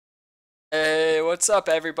what's up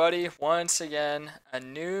everybody? Once again, a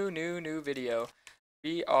new video.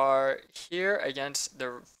 We are here against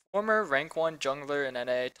the former rank 1 jungler in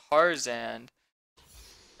NA, Tarzaned.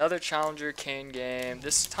 Another challenger Kayn game.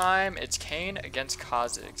 This time it's Kayn against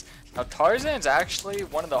Kha'Zix. Now Tarzan's actually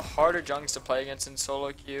one of the harder jungs to play against in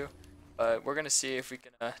solo queue, but we're gonna see if we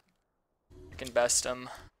can best him.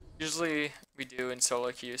 Usually we do in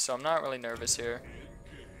solo queue, so I'm not really nervous here.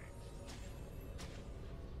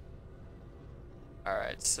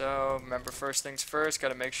 Alright, so remember, first things first,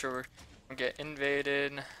 gotta make sure we don't get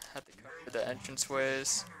invaded. Have to cover the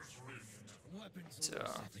entranceways. So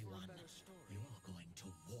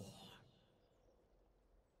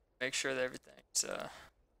make sure that everything's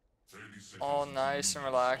all nice and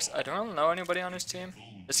relaxed. I don't know anybody on his team.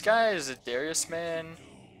 This guy is a Darius main.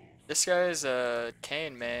 This guy is a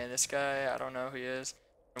Kayn main. This guy, I don't know who he is.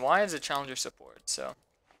 And Y is a challenger support, so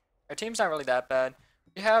our team's not really that bad.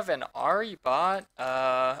 We have an Ari bot,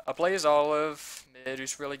 a Blaze Olive mid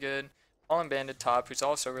who's really good, Fallen Bandit top who's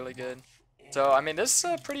also really good. So I mean, this is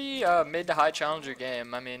a pretty mid to high challenger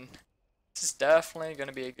game. I mean, this is definitely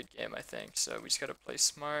gonna be a good game, I think. So we just gotta play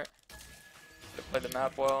smart, gotta play the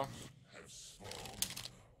map well.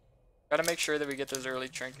 Gotta make sure that we get those early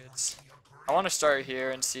trinkets. I want to start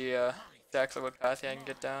here and see exactly what path I can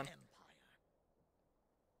get down.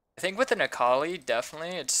 I think with an Akali,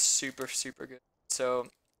 definitely it's super good. So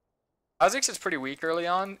Kha'Zix is pretty weak early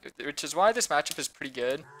on, which is why this matchup is pretty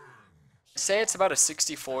good. I say it's about a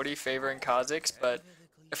 60-40 favoring Kha'Zix, but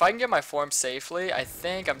if I can get my form safely, I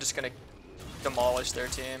think I'm just gonna demolish their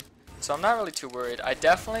team. So I'm not really too worried. I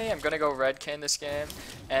definitely am gonna go red Kayn this game,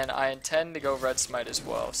 and I intend to go red smite as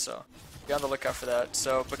well. So be on the lookout for that.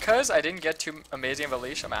 So because I didn't get too amazing of a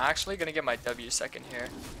leash, I'm actually gonna get my W second here.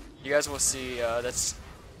 You guys will see that's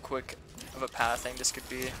quick of a pathing this could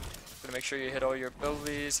be. Gonna make sure you hit all your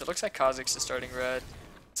abilities. It looks like Kha'Zix is starting red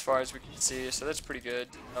as far as we can see, so that's pretty good.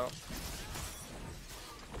 Oh.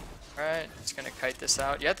 Alright, just gonna kite this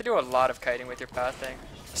out. You have to do a lot of kiting with your pathing.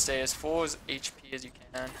 Stay as full as HP as you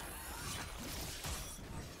can.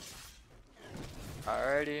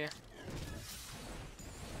 Alrighty.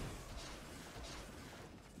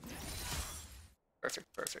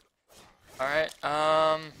 Perfect. Alright,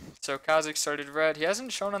 so Kha'Zix started red. He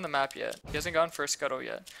hasn't shown on the map yet. He hasn't gone for a scuttle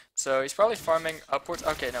yet. So he's probably farming upwards.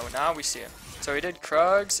 Okay, no, now we see him. So he did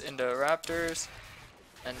Krugs into Raptors,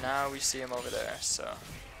 and now we see him over there, so.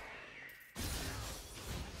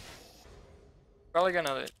 Probably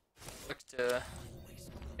gonna look to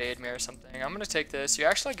fade me or something. I'm gonna take this. You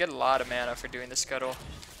actually get a lot of mana for doing the scuttle.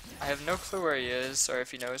 I have no clue where he is, or if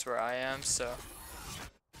he knows where I am, so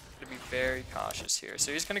to be very cautious here.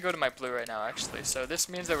 So he's gonna go to my blue right now actually. So this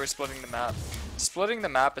means that we're splitting the map. Splitting the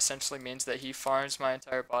map essentially means that he farms my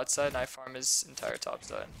entire bot side and I farm his entire top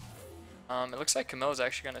side. It looks like Camille's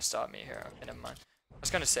actually gonna stop me here. Okay, never mind.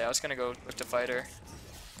 I was gonna go look to fight her.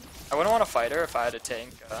 I wouldn't want to fight her if I had a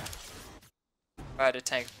tank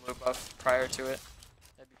blue buff prior to it.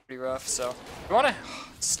 That'd be pretty rough. So you want to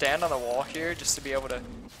stand on the wall here just to be able to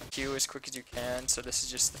Q as quick as you can. So this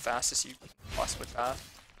is just the fastest you possibly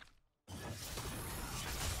path.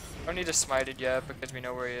 Don't need to smite it yet because we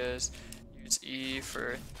know where he is. Use E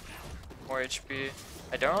for more HP.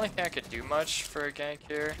 I don't really think I could do much for a gank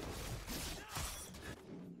here.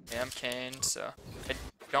 Yeah, I'm Kayn, so I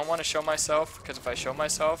don't want to show myself because if I show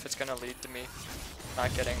myself, it's gonna lead to me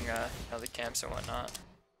not getting the camps and whatnot.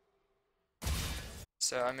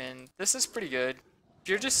 So I mean, this is pretty good. If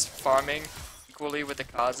you're just farming equally with the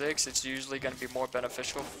Kha'Zix, it's usually gonna be more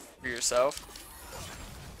beneficial for yourself.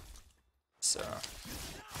 So.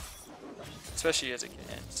 Especially as a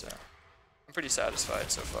Kayn, so I'm pretty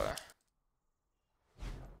satisfied so far.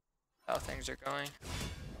 How things are going.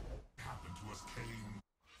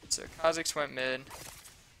 So Kha'Zix went mid.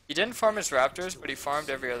 He didn't farm his Raptors, but he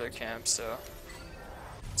farmed every other camp, so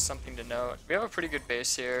it's something to note. We have a pretty good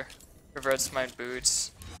base here. We have red smite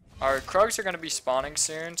boots. Our Krugs are going to be spawning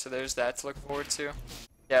soon, so there's that to look forward to.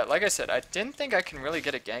 Yeah, like I said, I didn't think I can really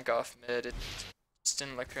get a gank off mid. It just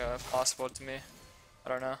didn't look possible to me. I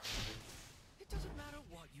don't know.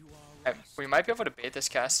 We might be able to bait this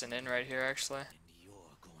casting in right here, actually.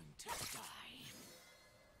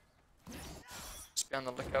 Just be on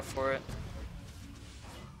the lookout for it.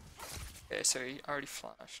 Okay, so he already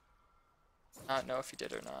flashed. Not know if he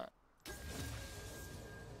did or not.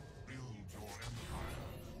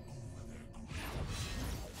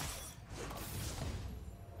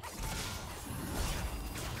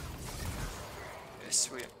 Okay,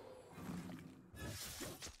 sweet.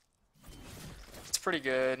 Pretty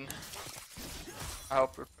good. I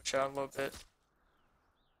hope we push out a little bit.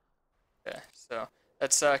 Okay, so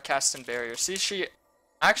That's casting barrier. See, she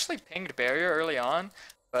actually pinged barrier early on,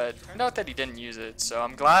 but turned out that he didn't use it. So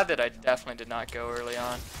I'm glad that I definitely did not go early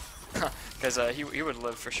on, because he would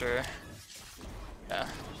live for sure.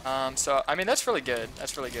 Yeah. So I mean that's really good.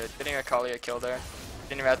 That's really good. Getting a Kalia kill there.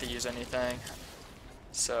 Didn't even have to use anything.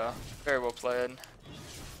 So very well played.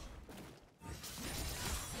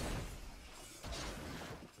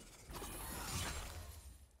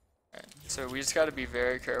 So we just got to be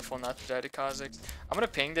very careful not to die to Kha'Zix. I'm going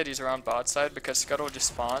to ping that he's around bot side because Scuttle just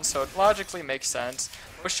spawns, so it logically makes sense.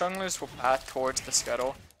 Most junglers will path towards the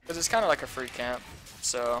Scuttle because it's kind of like a free camp.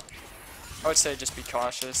 So I would say just be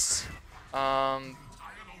cautious. My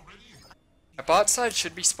bot side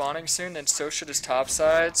should be spawning soon, and so should his top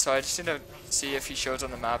side, so I just need to see if he shows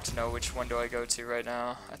on the map to know which one do I go to right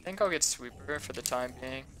now. I think I'll get Sweeper for the time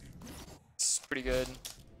being. It's pretty good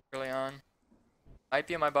early on. Might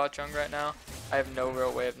be in my bot jung right now. I have no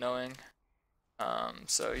real way of knowing.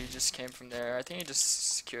 So he just came from there. I think he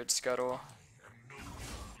just secured Scuttle.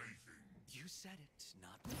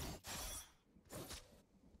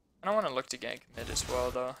 I don't want to look to gank mid as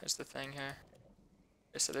well though, is the thing here.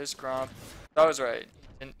 Okay, so there's Gromp. That was right.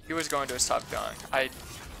 And he was going to his top jung. I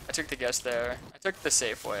took the guess there. I took the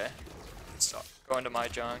safe way. So going to my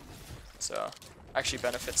jung. So actually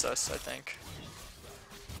benefits us, I think.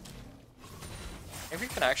 I think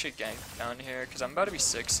we can actually gank down here because I'm about to be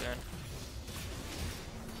sick soon.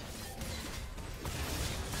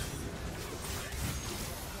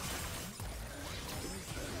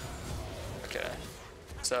 Okay,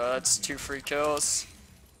 so that's 2 free kills.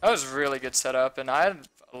 That was really good setup, and I had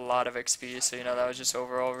a lot of XP, so you know that was just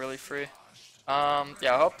overall really free. Yeah,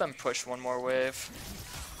 I'll help them push one more wave.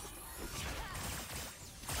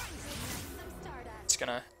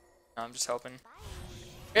 I'm just helping.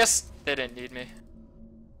 I guess they didn't need me.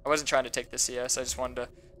 I wasn't trying to take the CS, I just wanted to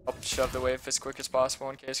help shove the wave as quick as possible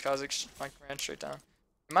in case Kha'Zix ran straight down.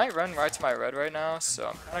 He might run right to my red right now, so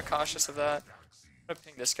I'm kind of cautious of that. I'm going to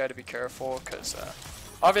ping this guy to be careful, because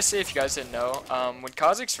obviously if you guys didn't know, when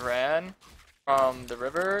Kha'Zix ran from the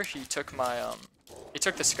river, he took my, he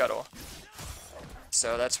took the Scuttle.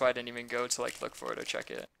 So that's why I didn't even go to like look for it or check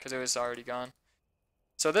it, because it was already gone.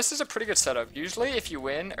 So this is a pretty good setup. Usually if you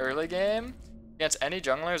win early game, against any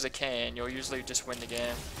jungler as a Kayn, you'll usually just win the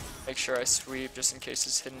game. Make sure I sweep just in case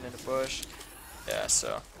it's hidden in the bush. Yeah,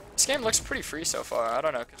 so this game looks pretty free so far. I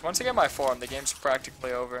don't know, because once I get my form, the game's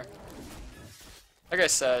practically over. Like I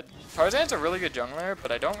said, Tarzaned's a really good jungler,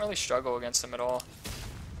 but I don't really struggle against him at all.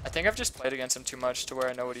 I think I've just played against him too much to where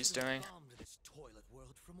I know what he's doing.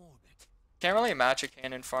 Can't really match a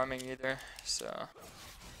Kayn in farming either, so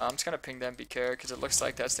I'm just gonna ping them BK because it looks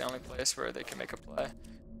like that's the only place where they can make a play.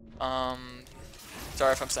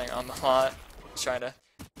 Sorry if I'm saying a lot. Just trying to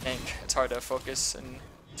think. It's hard to focus and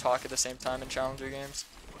talk at the same time in Challenger games.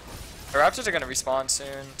 The Raptors are going to respawn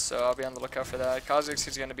soon, so I'll be on the lookout for that. Kha'Zix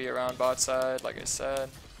is going to be around bot side, like I said.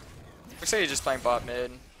 Looks like he's just playing bot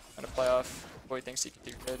mid in a playoff. Boy thinks he can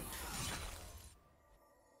do good.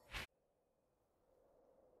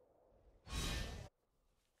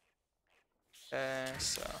 Okay,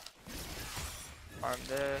 so farm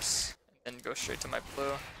this, and then go straight to my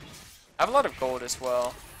blue. I have a lot of gold as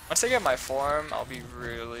well. Once I get my form, I'll be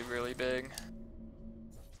really, really big.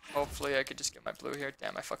 Hopefully I could just get my blue here.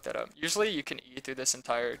 Damn, I fucked that up. Usually you can E through this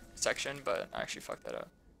entire section, but I actually fucked that up.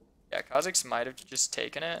 Yeah, Kha'Zix might have just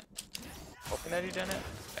taken it. Hoping that he didn't.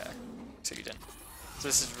 Yeah, looks like he didn't. So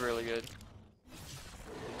this is really good.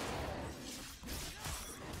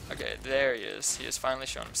 Okay, there he is. He has finally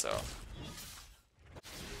shown himself.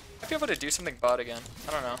 Might be able to do something bot again.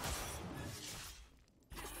 I don't know.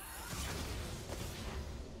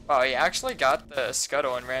 Wow, he actually got the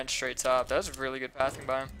Scuttle and ran straight top. That was really good pathing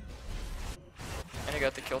by him. And he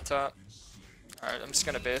got the kill top. Alright, I'm just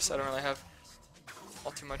gonna base. I don't really have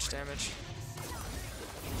all too much damage.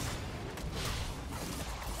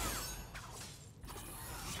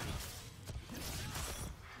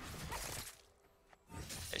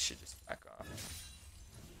 They should just back off.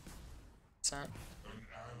 What's that?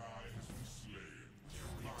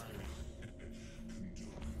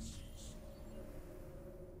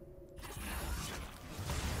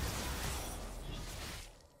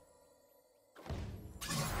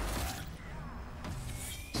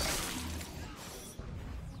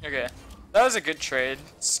 Okay, that was a good trade,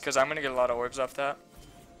 because I'm going to get a lot of orbs off that.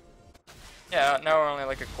 Yeah, now we're only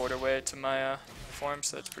like a quarter way to my form,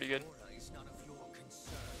 so that's pretty good.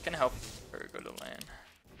 Can help her go to lane.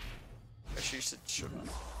 Issues,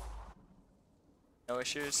 no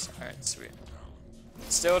issues? Alright, sweet.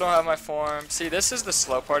 Still don't have my form. See, this is the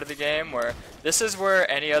slow part of the game, where this is where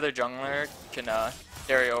any other jungler can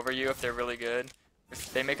carry over you if they're really good.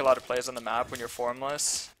 if they make a lot of plays on the map when you're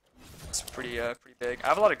formless, it's pretty big. I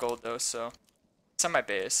have a lot of gold though, so it's on my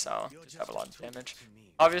base, so I'll just have a lot of damage.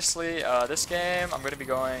 Obviously, this game I'm gonna be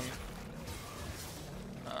going.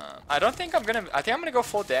 I think I'm gonna go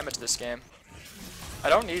full damage this game. I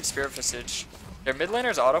don't need Spirit Visage. Their mid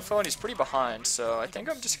laner's autofill and he's pretty behind, so I think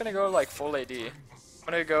I'm just gonna go like full AD. I'm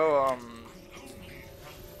gonna go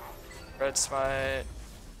Red Smite,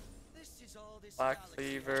 Black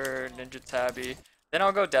Cleaver, Ninja Tabby. Then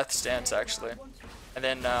I'll go Death Stance actually. And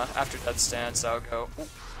then after Death Stance I'll go. Ooh,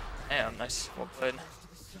 damn, nice. Well played.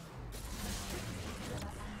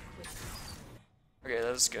 Okay,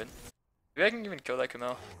 that was good. Maybe I can even kill that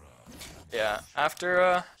Camille. Yeah,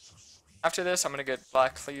 after this I'm gonna get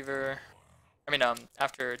Black Cleaver. I mean,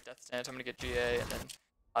 after Death Stance, I'm gonna get GA, and then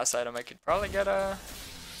last item I could probably get a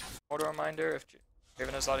Mortal Reminder if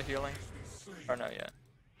Raven has a lot of healing. Or no, yeah,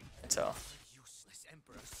 I can tell.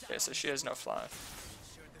 Okay, so she has no fly.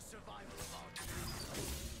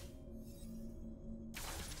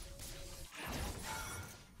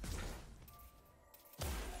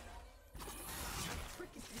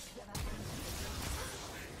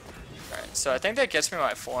 Alright, so I think that gets me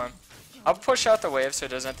my form. I'll push out the wave so it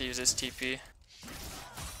doesn't have to use his TP.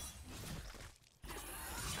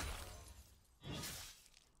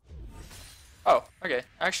 Oh, okay.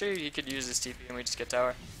 Actually, he could use his TP and we just get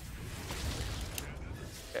tower.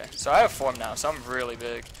 Okay, so I have form now, so I'm really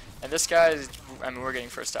big. And this guy is, I mean, we're getting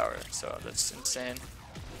first tower, so that's insane.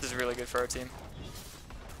 This is really good for our team.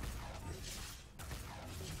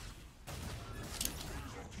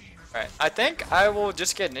 Alright, I think I will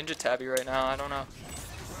just get Ninja Tabby right now, I don't know.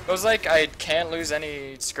 It was like I can't lose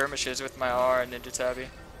any skirmishes with my R and Ninja Tabby.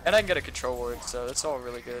 And I can get a control ward, so that's all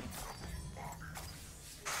really good.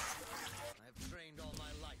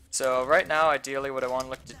 So right now, ideally what I want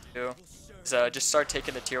Look to do is just start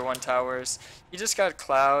taking the tier 1 towers. He just got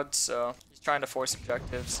Cloud, so he's trying to force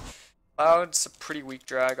objectives. Cloud's a pretty weak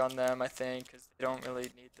drag on them, I think, because they don't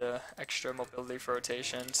really need the extra mobility for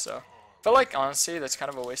rotation. So I feel like, honestly, that's kind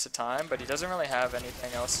of a waste of time, but he doesn't really have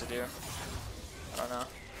anything else to do. I don't know.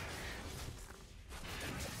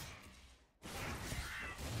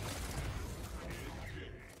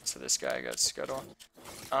 So this guy got Scuttle.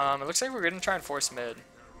 It looks like we're going to try and force mid.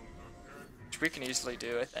 Which we can easily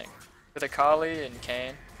do, I think. With Akali and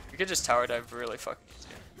Kayn, we could just tower dive really fucking easy.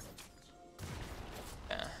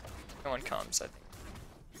 Yeah, no one comes, I think.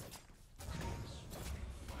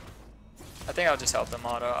 I think I'll just help them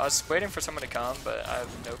auto. I was waiting for someone to come, but I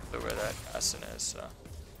have no clue where that Aston is, so.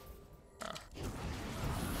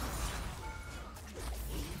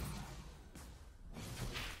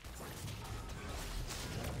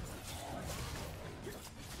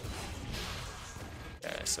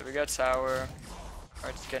 Okay, so we got tower.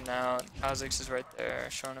 Alright, just getting out. Kha'Zix is right there,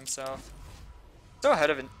 showing himself. Still ahead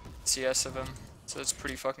of a CS of him, so it's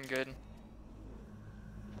pretty fucking good.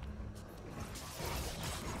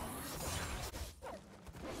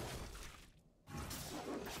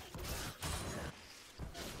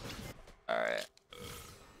 Alright.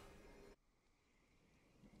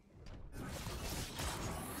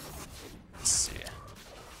 Let's see.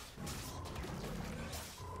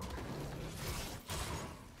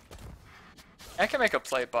 I can make a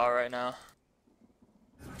play ball right now.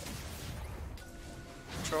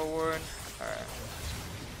 Control ward. Alright.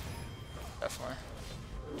 Definitely.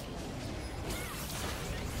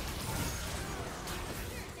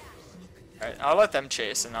 Alright, I'll let them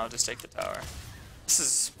chase and I'll just take the tower. This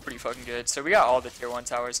is pretty fucking good. So we got all the tier 1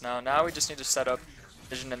 towers now. Now we just need to set up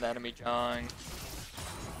vision in the enemy jungle.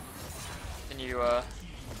 Continue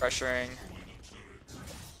pressuring.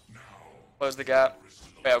 Close the gap.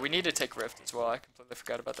 Yeah, we need to take Rift as well. I completely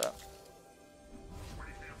forgot about that.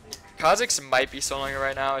 Kha'Zix might be soloing it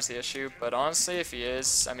right now is the issue, but honestly, if he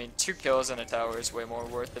is, I mean, 2 kills in a tower is way more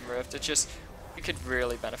worth than Rift. It's just, you could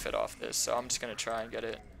really benefit off this, so I'm just going to try and get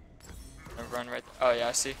it. I'm gonna run right there. Oh yeah,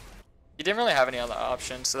 I see. He didn't really have any other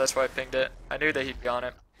options, so that's why I pinged it. I knew that he'd be on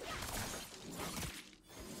it.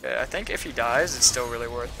 Okay, I think if he dies, it's still really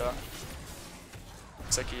worth though.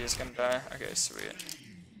 Looks like he is gonna die. Okay, sweet.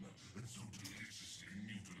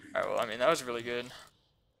 Alright, well, I mean, that was really good.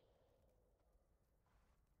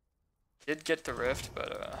 Did get the rift,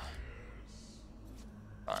 but,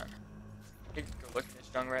 fine. I can go look at his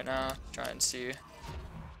jungle right now, try and see if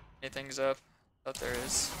anything's up. Thought there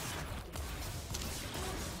is.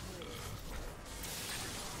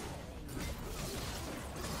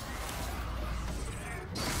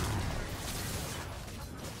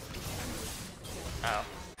 Ow.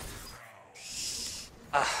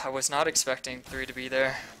 I was not expecting 3 to be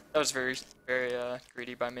there. That was very, very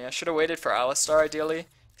greedy by me. I should have waited for Alistar ideally,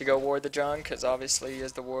 because to go ward the junk, because obviously he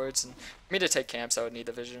has the wards, and for me to take camps I would need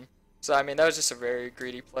the vision. So I mean that was just a very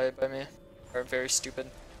greedy play by me, or very stupid.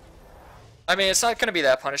 I mean it's not going to be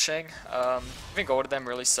that punishing. Giving gold to them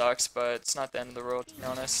really sucks, but it's not the end of the world to be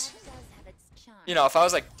honest. You know, if I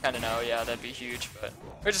was like 10-0, yeah, that'd be huge, but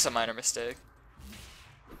it was just a minor mistake.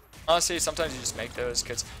 Honestly, sometimes you just make those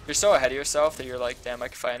because you're so ahead of yourself that you're like, damn, I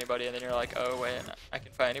can fight anybody, and then you're like, oh wait, I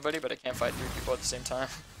can fight anybody, but I can't fight 3 people at the same time.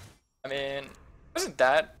 I mean, it wasn't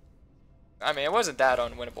that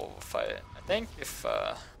unwinnable of a fight. I think if,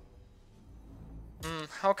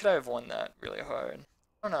 how could I have won that really hard?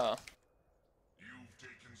 I don't know.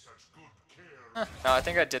 No, I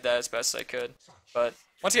think I did that as best I could, but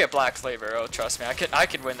once you get black flavor, oh trust me, I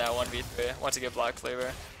could win that 1v3 once you get black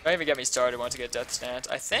flavor. Don't even get me started once you get death stance.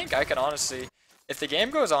 I think I can honestly, if the game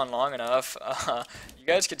goes on long enough, you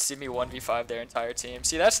guys could see me 1v5 their entire team.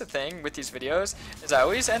 See, that's the thing with these videos, is I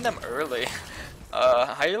always end them early.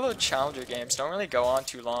 High-elo challenger games don't really go on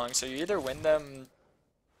too long, so you either win them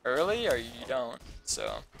early or you don't. So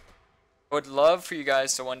I would love for you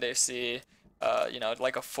guys to one day see you know,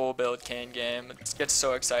 like a full build Kayn game. It gets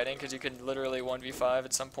so exciting because you can literally 1v5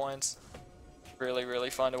 at some points. Really, really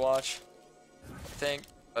fun to watch, I think.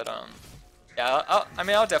 But yeah, I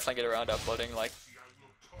mean, I'll definitely get around to uploading like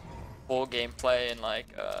full gameplay and like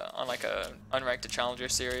on like a unranked to challenger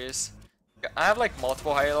series. I have like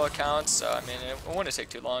multiple high-elo accounts, so I mean, it wouldn't take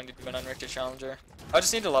too long to do an unranked to challenger. I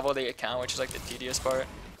just need to level the account, which is like the tedious part.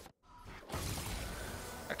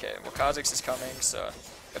 Okay, well, Kha'Zix is coming, so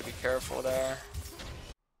gotta be careful there.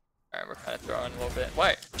 Alright, we're kind of throwing a little bit.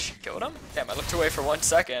 Wait, she killed him? Damn, I looked away for 1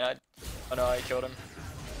 second. Oh no, I killed him.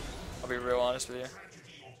 I'll be real honest with you.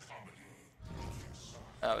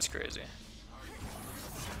 That was crazy.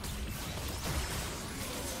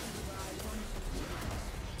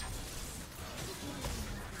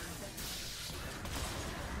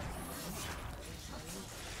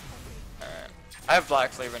 Alright. I have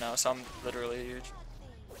black flavor now, so I'm literally huge.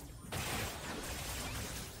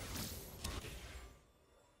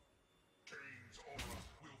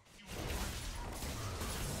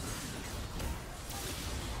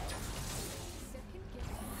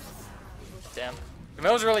 Damn.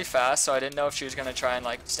 Camille's really fast, so I didn't know if she was gonna try and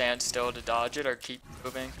like stand still to dodge it or keep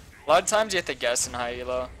moving. A lot of times you have to guess in high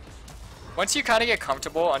elo. Once you kind of get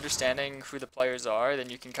comfortable understanding who the players are, then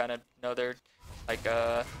you can kind of know their like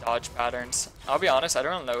dodge patterns. I'll be honest, I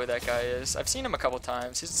don't really know who that guy is. I've seen him a couple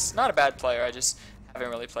times. He's not a bad player. I just haven't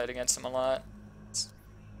really played against him a lot.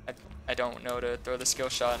 I don't know to throw the skill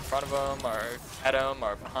shot in front of him or at him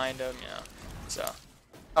or behind him, you know. So,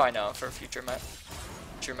 oh, I know for future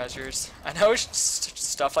measures. I know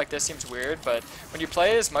stuff like this seems weird, but when you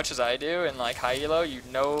play as much as I do in like high elo, you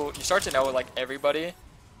start to know like everybody,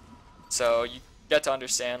 so you get to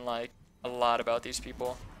understand like a lot about these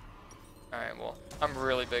people. All right, well, I'm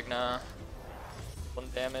really big now. 1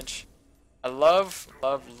 damage. I love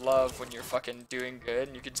when you're fucking doing good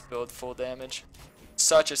and you can just build full damage.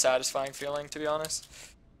 Such a satisfying feeling, to be honest.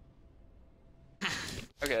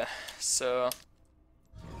 Okay, so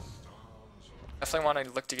definitely want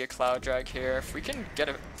to look to get Cloud Drag here. If we can get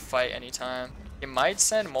a fight anytime. He might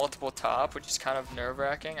send multiple top, which is kind of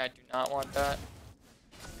nerve-wracking. I do not want that.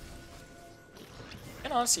 I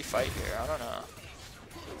can honestly fight here. I don't know.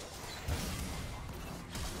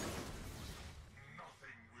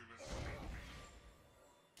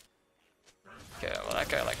 Okay, well that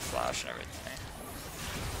guy like flash and everything.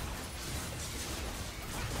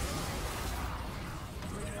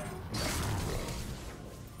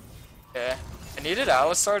 Okay. I needed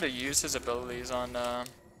Alistar to use his abilities on,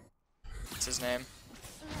 what's his name?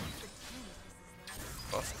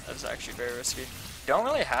 Oh, that's actually very risky. Don't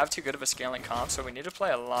really have too good of a scaling comp, so we need to play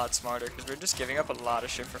a lot smarter, because we're just giving up a lot of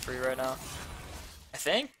shit for free right now. I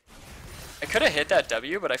think I could have hit that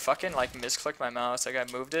W, but I fucking, like, misclicked my mouse. Like, I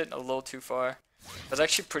moved it a little too far. It was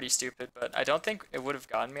actually pretty stupid, but I don't think it would have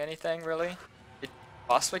gotten me anything, really. It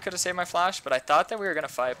possibly could have saved my flash, but I thought that we were going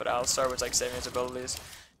to fight, but Alistar was, like, saving his abilities.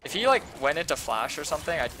 If he like went into flash or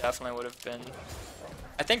something, I definitely would have been.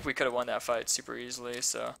 I think we could have won that fight super easily.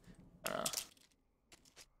 So, I don't know.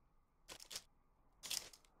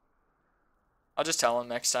 I'll just tell him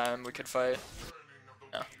next time we could fight.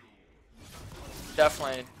 No,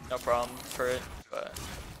 definitely no problem for it. But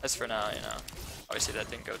as for now, you know, obviously that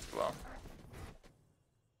didn't go too well.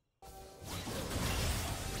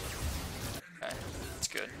 Okay, that's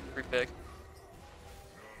good. Free pick.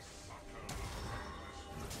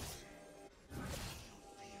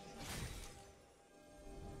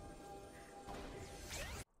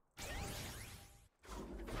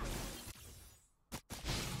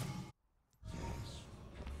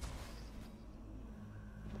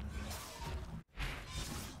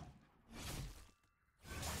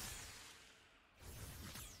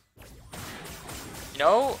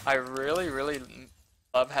 know, I really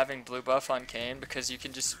love having blue buff on Kayn because you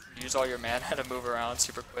can just use all your mana to move around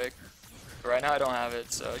super quick. But right now I don't have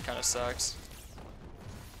it, so it kind of sucks.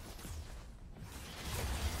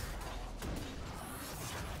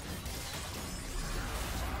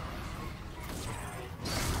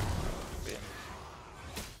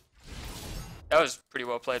 That was pretty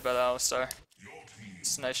well played by the Alistar.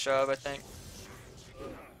 It's a nice job, I think.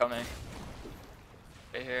 Coming.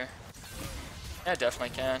 Right here. Yeah,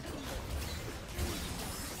 definitely can.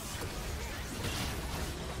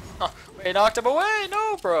 Oh, wait, he knocked him away!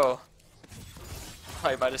 No, bro! Oh,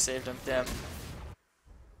 he might have saved him. Damn.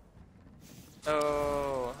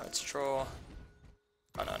 Oh, that's troll.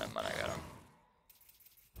 Oh, no, never mind, I got him.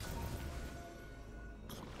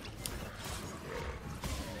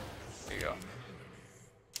 There you go.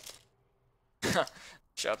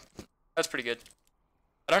 Shut up. That's pretty good.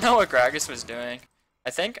 I don't know what Gragas was doing. I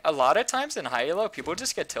think a lot of times in high elo, people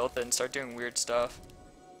just get tilted and start doing weird stuff.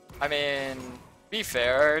 I mean, to be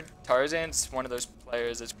fair, Tarzan's one of those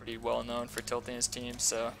players that's pretty well known for tilting his team,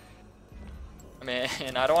 so... I mean,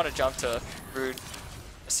 I don't want to jump to rude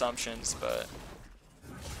assumptions, but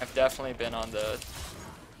I've definitely been on the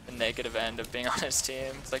negative end of being on his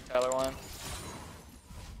team. It's like Tyler won.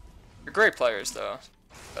 They're great players, though.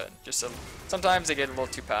 But just sometimes they get a little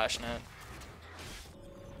too passionate.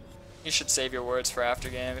 You should save your words for after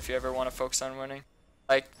game if you ever want to focus on winning.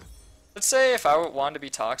 Like, let's say if I wanted to be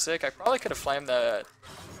toxic, I probably could have flamed the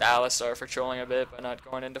Alistar for trolling a bit by not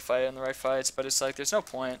going into fight in the right fights. But it's like there's no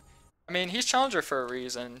point. I mean, he's challenger for a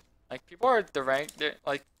reason. Like people are the rank.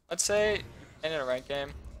 Like let's say in a rank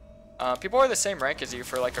game, people are the same rank as you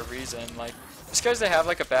for like a reason. Like. Just because they have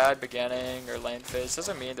like a bad beginning or lane phase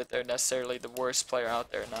doesn't mean that they're necessarily the worst player out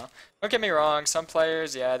there now. Don't get me wrong, some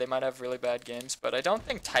players, yeah, they might have really bad games, but I don't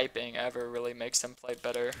think typing ever really makes them play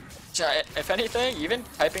better. If anything, even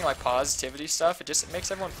typing like positivity stuff, it makes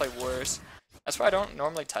everyone play worse. That's why I don't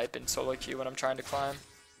normally type in solo queue when I'm trying to climb.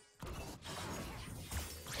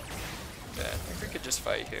 Yeah, I think we could just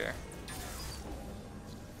fight here.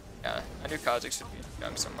 Yeah, I knew Kha'Zix would be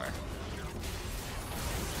young somewhere.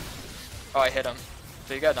 Oh, I hit him.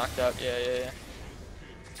 So he got knocked out. Yeah.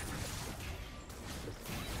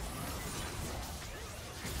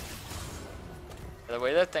 The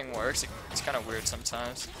way that thing works, it's kind of weird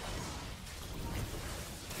sometimes.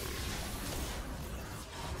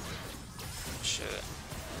 Shit.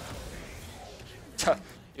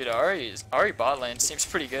 Dude, Ahri bot lane seems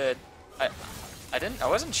pretty good. I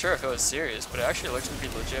wasn't sure if it was serious, but it actually looks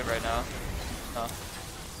pretty legit right now.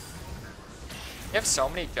 You have so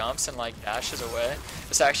many jumps and like dashes away.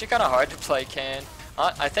 It's actually kind of hard to play Kayn.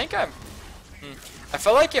 I think I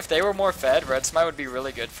feel like if they were more fed, Red Smite would be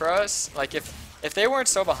really good for us. Like if they weren't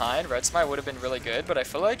so behind, Red Smite would have been really good. But I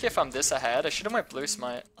feel like if I'm this ahead, I should have went Blue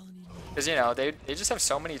Smite. Because you know they just have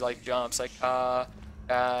so many like jumps. Like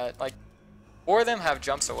like 4 of them have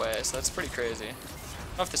jumps away, so that's pretty crazy. I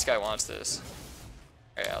don't know if this guy wants this.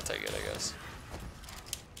 Okay, I'll take it, I guess.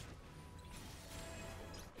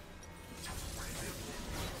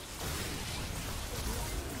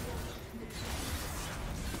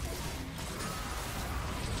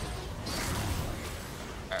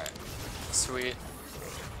 Sweet.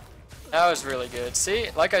 That was really good. See,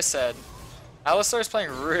 like I said, Alistar's playing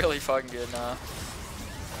really fucking good now.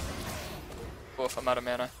 Oof, I'm out of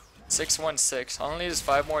mana. 616. All I need is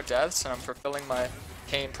 5 more deaths and I'm fulfilling my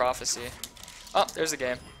Kayn prophecy. Oh, there's the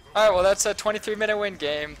game. Alright, well that's a 23-minute win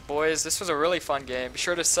game. Boys, this was a really fun game. Be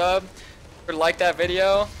sure to sub or like that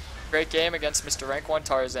video. Great game against Mr. Rank 1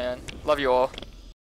 Tarzan. Love you all.